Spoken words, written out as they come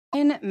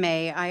In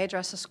May, I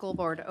addressed the school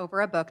board over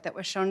a book that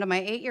was shown to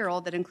my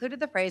 8-year-old that included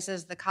the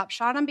phrases, "The cop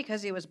shot him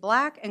because he was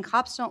black, and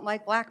cops don't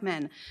like black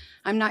men."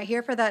 I'm not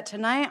here for that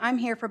tonight. I'm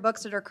here for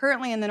books that are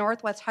currently in the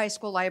Northwest High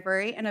School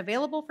Library and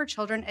available for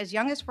children as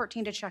young as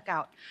 14 to check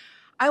out.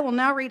 I will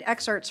now read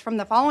excerpts from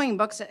the following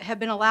books that have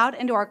been allowed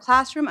into our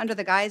classroom under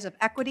the guise of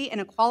equity and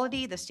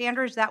equality, the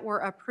standards that were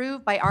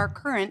approved by our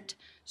current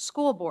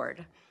school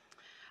board.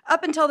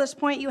 Up until this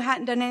point, you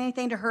hadn't done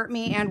anything to hurt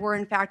me and were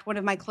in fact one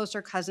of my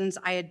closer cousins.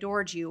 I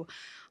adored you.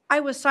 I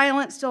was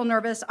silent, still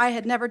nervous. I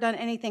had never done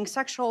anything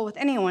sexual with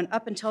anyone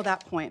up until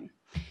that point.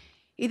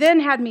 You then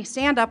had me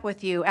stand up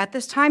with you. At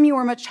this time, you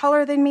were much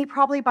taller than me,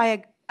 probably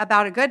by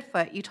about a good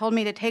foot. You told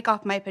me to take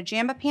off my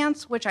pajama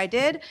pants, which I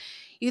did.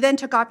 You then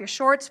took off your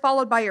shorts,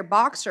 followed by your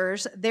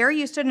boxers. There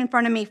you stood in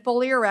front of me,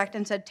 fully erect,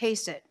 and said,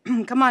 "Taste it."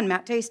 Come on,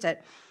 Matt, taste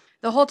it.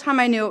 The whole time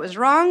I knew it was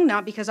wrong,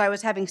 not because I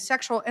was having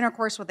sexual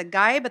intercourse with a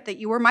guy, but that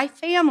you were my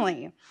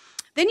family.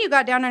 Then you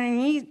got down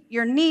on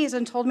your knees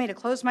and told me to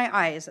close my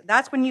eyes.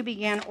 That's when you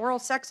began oral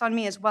sex on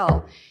me as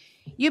well.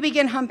 You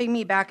began humping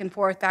me back and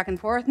forth,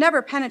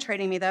 never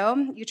penetrating me though.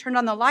 You turned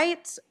on the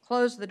lights,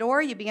 closed the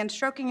door, you began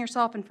stroking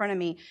yourself in front of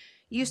me.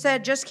 You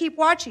said, "Just keep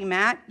watching,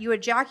 Matt." You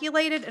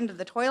ejaculated into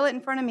the toilet in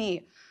front of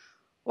me.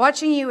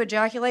 Watching you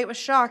ejaculate was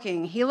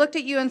shocking. He looked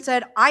at you and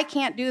said, "I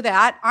can't do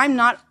that. I'm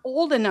not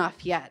old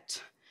enough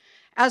yet."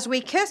 As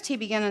we kissed, he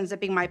began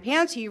unzipping my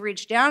pants. He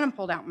reached down and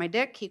pulled out my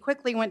dick. He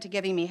quickly went to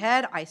giving me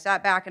head. I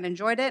sat back and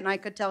enjoyed it, and I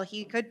could tell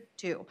he could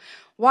too.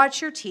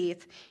 Watch your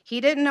teeth. He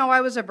didn't know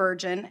I was a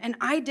virgin, and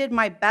I did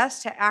my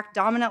best to act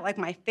dominant like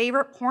my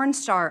favorite porn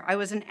star. I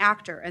was an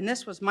actor, and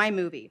this was my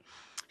movie.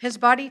 His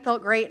body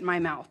felt great in my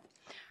mouth.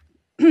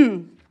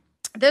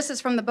 This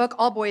is from the book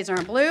All Boys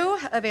Aren't Blue,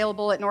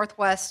 available at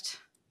Northwest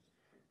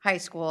High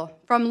School.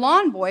 From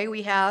Lawn Boy,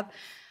 we have,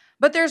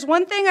 "But there's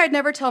one thing I'd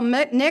never tell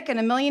Nick in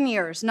a million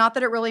years, not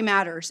that it really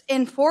matters.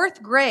 In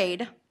 4th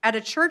grade, at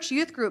a church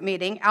youth group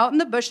meeting, out in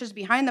the bushes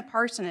behind the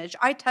parsonage,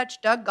 I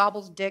touched Doug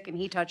Gobble's dick and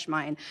he touched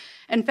mine.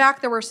 In fact,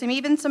 there were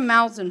even some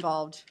mouths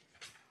involved.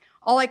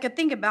 All I could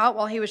think about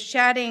while he was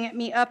chatting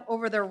me up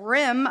over the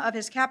rim of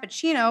his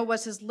cappuccino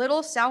was his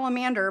little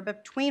salamander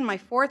between my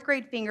 4th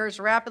grade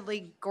fingers,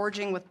 rapidly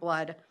gorging with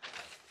blood."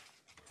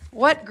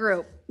 What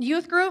group?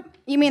 Youth group?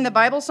 You mean the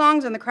Bible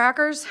songs and the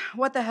crackers?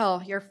 What the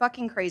hell? You're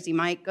fucking crazy,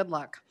 Mike. Good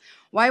luck.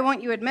 Why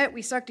won't you admit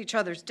we sucked each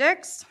other's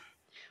dicks?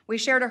 We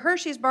shared a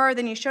Hershey's bar,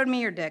 then you showed me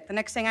your dick. The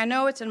next thing I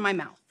know, it's in my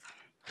mouth.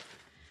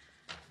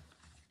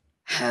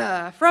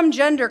 From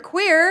Gender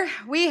Queer,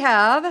 we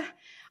have,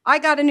 "I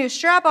got a new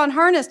strap-on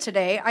harness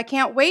today. I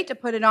can't wait to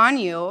put it on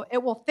you.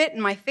 It will fit in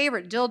my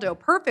favorite dildo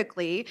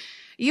perfectly.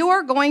 You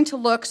are going to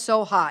look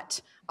so hot.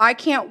 I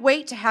can't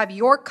wait to have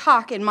your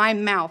cock in my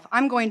mouth.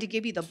 I'm going to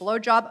give you the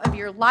blowjob of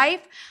your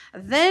life.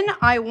 Then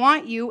I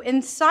want you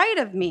inside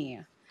of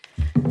me."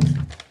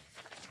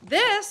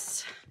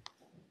 This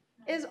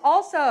is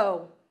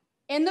also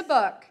in the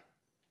book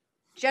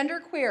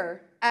Gender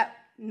Queer at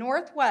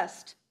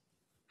Northwest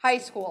High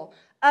School,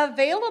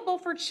 available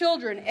for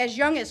children as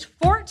young as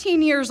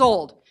 14 years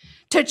old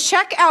to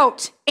check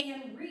out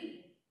and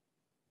read.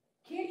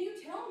 Can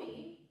you tell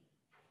me,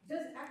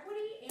 does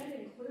equity and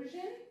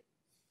inclusion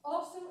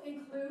also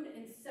include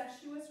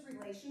incestuous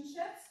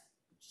relationships,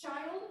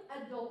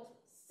 child-adult